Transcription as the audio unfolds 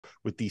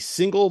with the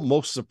single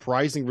most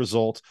surprising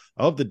result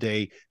of the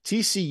day: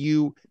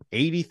 TCU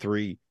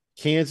 83,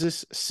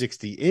 Kansas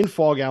 60 in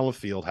Fog Allen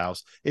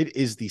Fieldhouse. It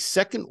is the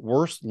second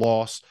worst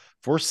loss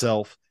for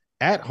Self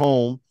at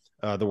home.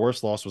 The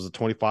worst loss was a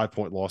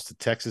 25-point loss to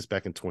Texas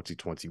back in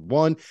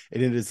 2021,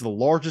 and it is the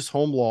largest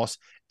home loss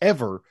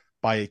ever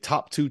by a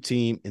top 2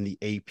 team in the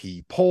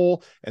AP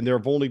poll. And there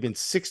have only been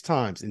 6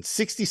 times in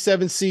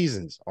 67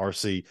 seasons,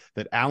 RC,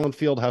 that Allen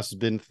Fieldhouse has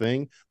been a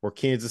thing where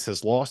Kansas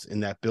has lost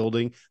in that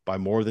building by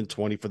more than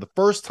 20. For the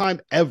first time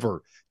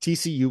ever,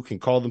 TCU can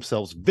call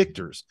themselves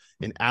victors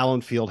in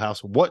Allen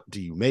Fieldhouse. What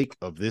do you make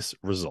of this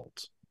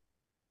result?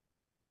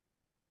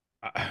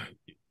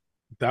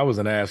 That was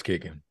an ass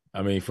kicking.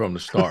 I mean, from the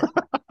start.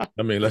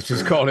 I mean, let's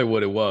just call it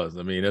what it was.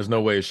 I mean, there's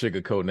no way of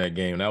sugarcoating that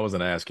game. That was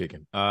an ass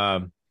kicking.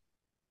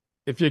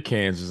 If you're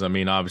Kansas, I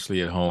mean,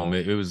 obviously at home,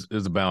 it was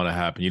bound to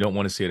happen. You don't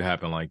want to see it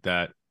happen like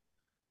that.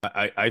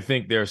 I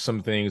think there are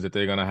some things that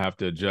they're going to have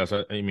to adjust.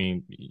 I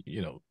mean,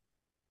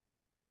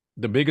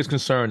 the biggest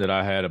concern that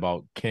I had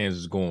about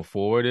Kansas going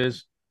forward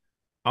is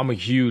I'm a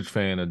huge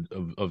fan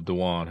of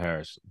DeJuan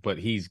Harris, but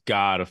he's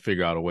got to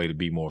figure out a way to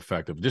be more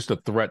effective. Just a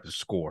threat to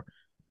score.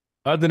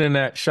 Other than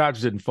that,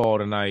 shots didn't fall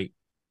tonight.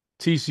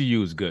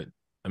 TCU is good.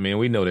 I mean,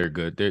 we know they're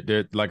good.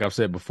 They're like I've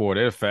said before,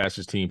 they're the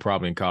fastest team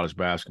probably in college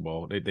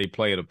basketball. They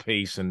play at a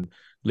pace and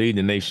lead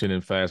the nation in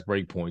fast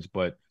break points.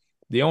 But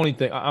the only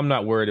thing I'm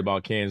not worried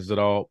about Kansas at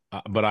all,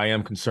 but I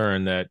am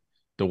concerned that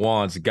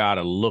DeJuan's got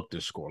to look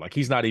to score. Like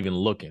he's not even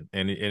looking,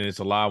 and it's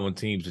allowing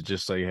teams to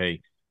just say,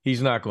 "Hey,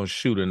 he's not going to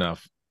shoot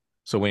enough,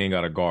 so we ain't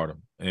got to guard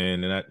him."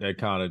 And that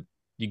kind of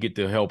you get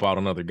to help out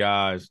on other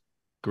guys.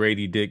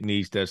 Grady Dick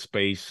needs that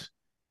space.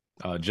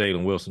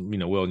 Jalen Wilson,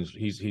 Williams,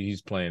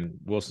 he's playing.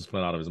 Wilson's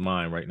playing out of his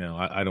mind right now.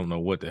 I don't know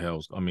what the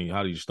hell's. I mean,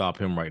 how do you stop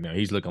him right now?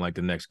 He's looking like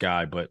the next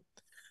guy. But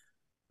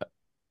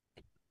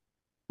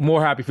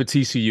more happy for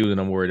TCU than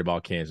I'm worried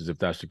about Kansas. If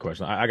that's the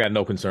question, I got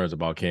no concerns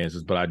about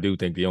Kansas, but I do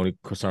think the only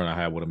concern I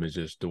have with him is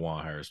just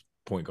DeJuan Harris,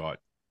 point guard,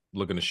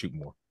 looking to shoot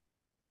more.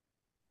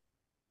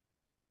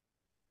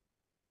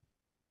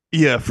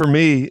 Yeah, for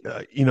me,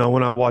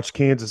 when I watch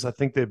Kansas, I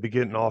think they've been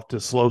getting off to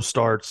slow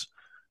starts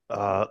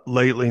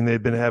lately, and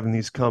they've been having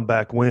these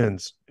comeback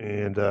wins.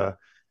 And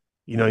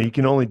you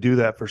can only do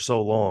that for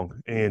so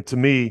long. And to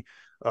me,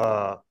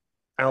 Allen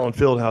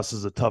Fieldhouse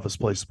is the toughest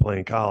place to play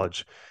in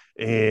college,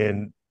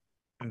 and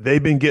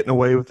they've been getting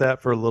away with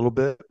that for a little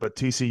bit. But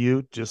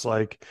TCU, just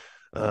like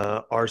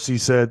RC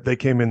said, they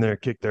came in there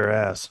and kicked their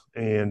ass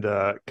and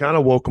kind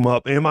of woke them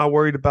up. Am I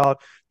worried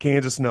about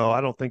Kansas? No,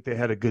 I don't think they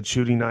had a good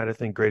shooting night. I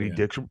think Grady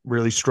Dick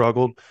really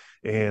struggled,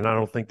 and I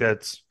don't think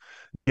that's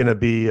going to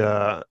be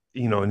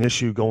an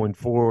issue going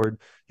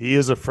forward. He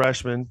is a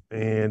freshman,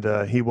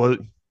 and he was,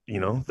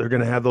 they're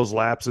going to have those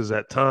lapses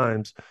at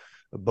times,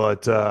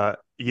 but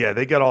yeah,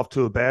 they got off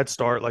to a bad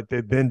start like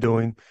they've been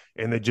doing,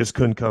 and they just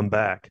couldn't come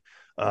back.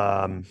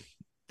 And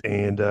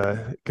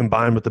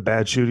combined with the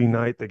bad shooting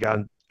night, they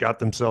got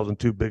themselves in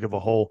too big of a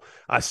hole.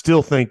 I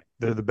still think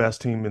they're the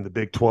best team in the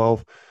Big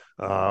 12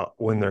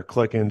 when they're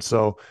clicking.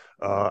 So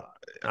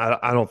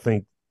I don't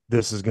think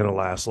this is going to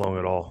last long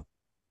at all.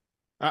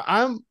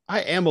 I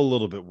am a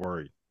little bit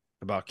worried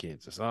about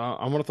Kansas.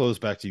 I want to throw this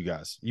back to you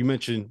guys. You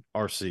mentioned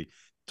RC.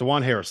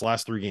 DeJuan Harris,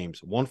 last 3 games,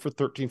 1 for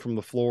 13 from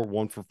the floor,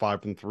 1 for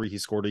 5 from 3. He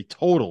scored a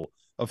total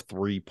of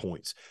 3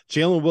 points.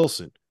 Jalen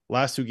Wilson,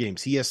 last 2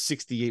 games, he has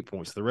 68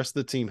 points. The rest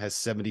of the team has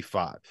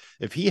 75.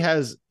 If he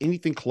has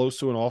anything close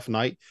to an off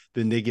night,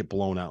 then they get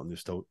blown out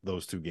in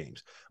those 2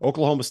 games.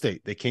 Oklahoma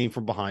State, they came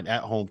from behind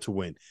at home to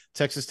win.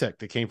 Texas Tech,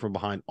 they came from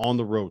behind on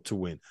the road to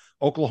win.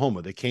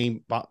 Oklahoma, they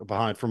came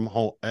behind from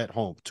home at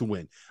home to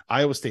win.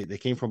 Iowa State, they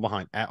came from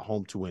behind at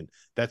home to win.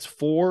 That's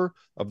 4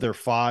 of their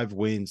 5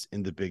 wins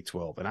in the Big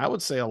 12. And I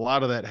would say a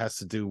lot of that has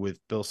to do with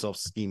Bill Self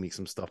scheming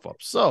some stuff up.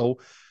 So,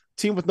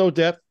 team with no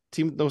depth,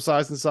 team with no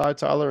size inside,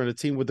 Tyler, and a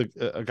team with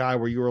a guy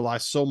where you rely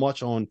so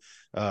much on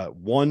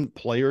one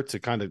player to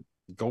kind of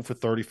go for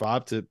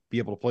 35 to be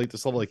able to play at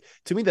this level. Like,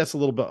 to me, that's a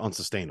little bit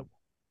unsustainable.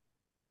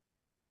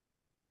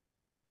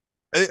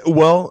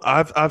 Well,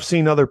 I've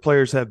seen other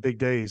players have big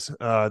days.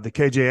 The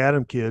KJ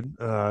Adam kid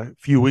a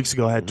few weeks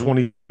ago had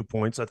 22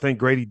 points. I think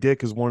Grady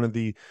Dick is one of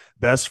the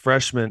best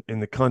freshmen in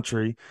the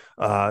country,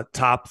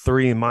 top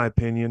 3 in my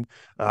opinion.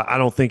 I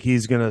don't think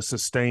he's going to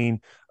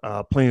sustain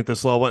playing at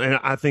this level, and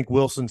I think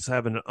Wilson's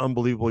having an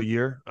unbelievable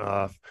year.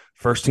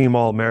 First team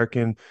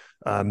All-American,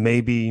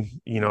 maybe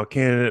a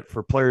candidate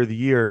for Player of the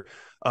Year.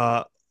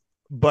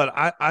 But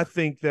I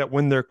think that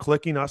when they're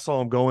clicking, I saw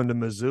them go into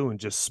Mizzou and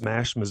just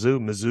smash Mizzou.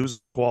 Mizzou's a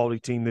quality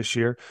team this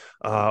year.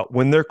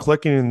 When they're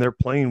clicking and they're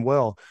playing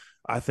well,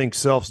 I think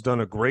Self's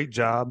done a great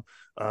job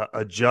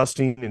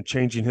adjusting and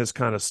changing his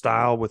kind of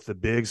style with the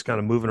bigs, kind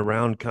of moving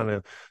around, kind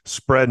of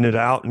spreading it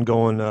out and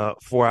going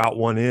 4 out,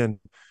 1 in.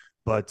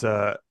 But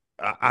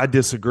I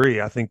disagree.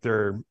 I think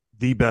they're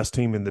the best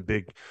team in the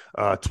Big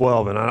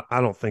 12, and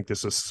I don't think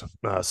this is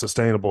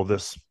sustainable.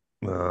 This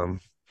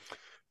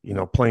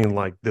playing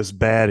like this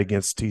bad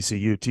against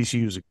TCU.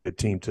 TCU is a good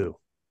team too.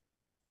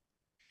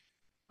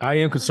 I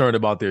am concerned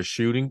about their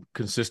shooting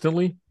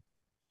consistently.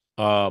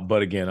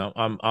 But again,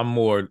 I'm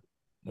more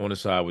on the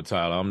side with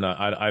Tyler. I'm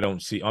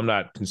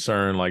not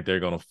concerned like they're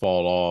gonna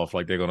fall off,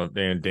 like they're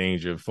in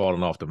danger of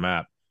falling off the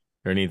map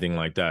or anything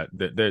like that.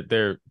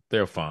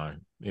 They're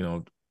fine. You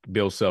know,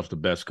 Bill Self's the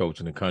best coach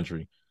in the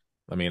country.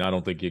 I mean, I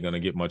don't think you're gonna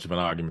get much of an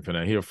argument for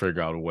that. He'll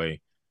figure out a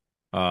way.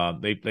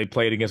 They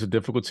played against a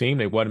difficult team.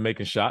 They wasn't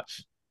making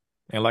shots.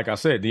 And like I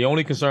said, the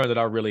only concern that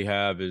I really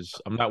have is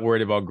I'm not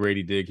worried about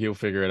Grady Dick. He'll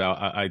figure it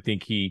out. I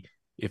think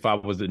if I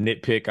was to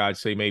nitpick, I'd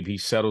say maybe he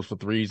settles for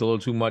threes a little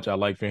too much. I'd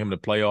like for him to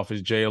play off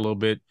his J a little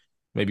bit,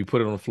 maybe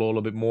put it on the floor a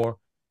little bit more.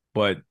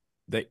 But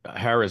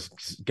Harris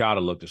got to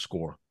look to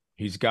score.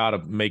 He's got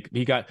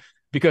to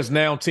because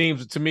now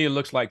teams, to me, it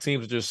looks like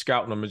teams are just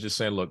scouting him and just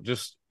saying, look,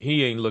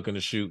 he ain't looking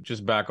to shoot.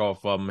 Just back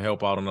off of him,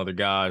 help out on other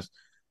guys.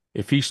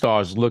 If he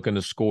starts looking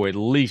to score at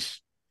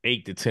least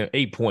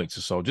 8 points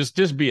or so,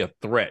 just be a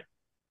threat.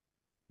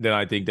 Then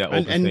I think that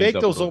and make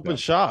those open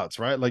shots,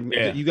 right? Like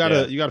you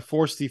gotta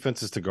force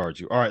defenses to guard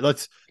you. All right,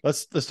 let's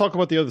talk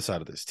about the other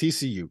side of this.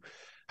 TCU,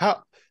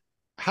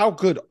 how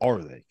good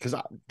are they? Because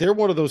they're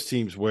one of those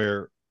teams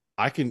where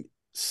I can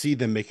see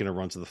them making a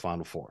run to the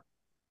Final Four.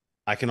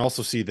 I can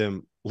also see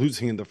them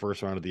losing in the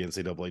first round of the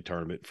NCAA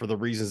tournament for the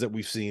reasons that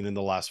we've seen in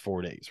the last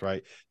 4 days,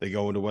 right? They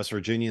go into West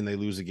Virginia and they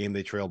lose a game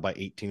they trailed by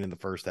 18 in the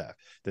first half.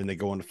 Then they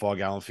go into Fog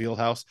Allen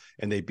Fieldhouse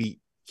and they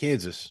beat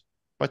Kansas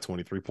by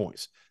 23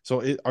 points.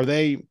 So are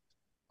they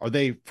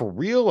for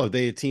real? Are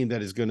they a team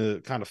that is going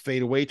to kind of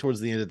fade away towards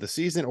the end of the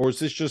season? Or is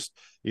this just,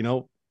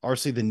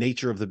 RC, the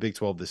nature of the Big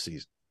 12 this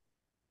season?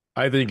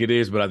 I think it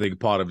is, but I think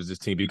part of it is this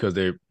team because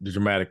they're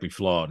dramatically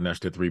flawed, and that's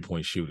their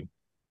three-point shooting.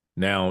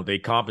 Now, they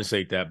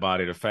compensate that by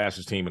they're the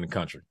fastest team in the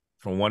country,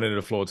 from one end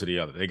of the floor to the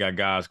other. They got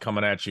guys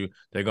coming at you.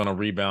 They're going to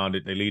rebound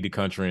it. They lead the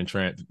country in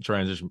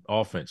transition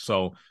offense.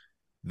 So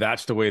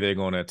that's the way they're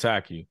going to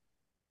attack you.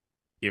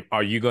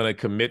 Are you going to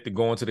commit to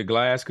going to the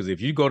glass? Because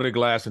if you go to the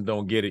glass and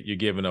don't get it, you're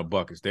giving up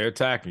buckets. They're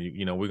attacking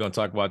you. We're going to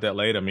talk about that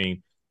later. I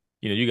mean,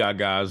 you got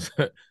guys.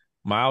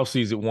 Miles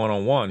sees it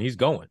one-on-one. He's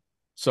going.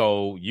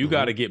 So you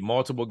got to get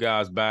multiple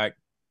guys back,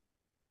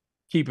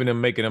 keeping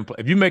them, making them play.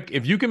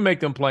 If you can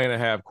make them play in a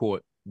half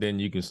court, then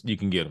you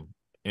can get them.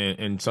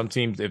 And some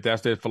teams, if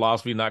that's their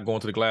philosophy, not going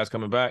to the glass,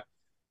 coming back,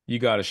 you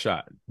got a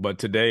shot. But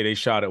today they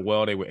shot it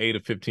well. They were 8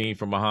 of 15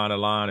 from behind the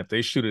line. If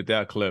they shoot at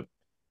that clip,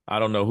 I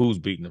don't know who's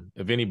beating them,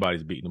 if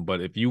anybody's beating them.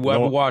 But if you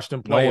ever watch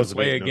them play against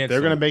them, they're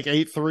going to make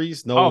 8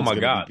 threes. Oh my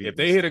God! If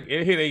they hit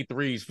 8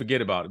 threes,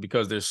 forget about it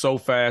because they're so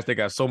fast. They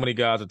got so many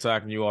guys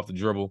attacking you off the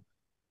dribble.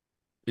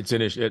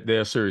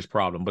 They're a serious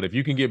problem. But if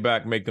you can get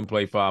back, make them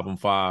play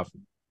 5-on-5,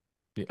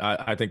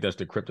 I think that's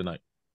the kryptonite.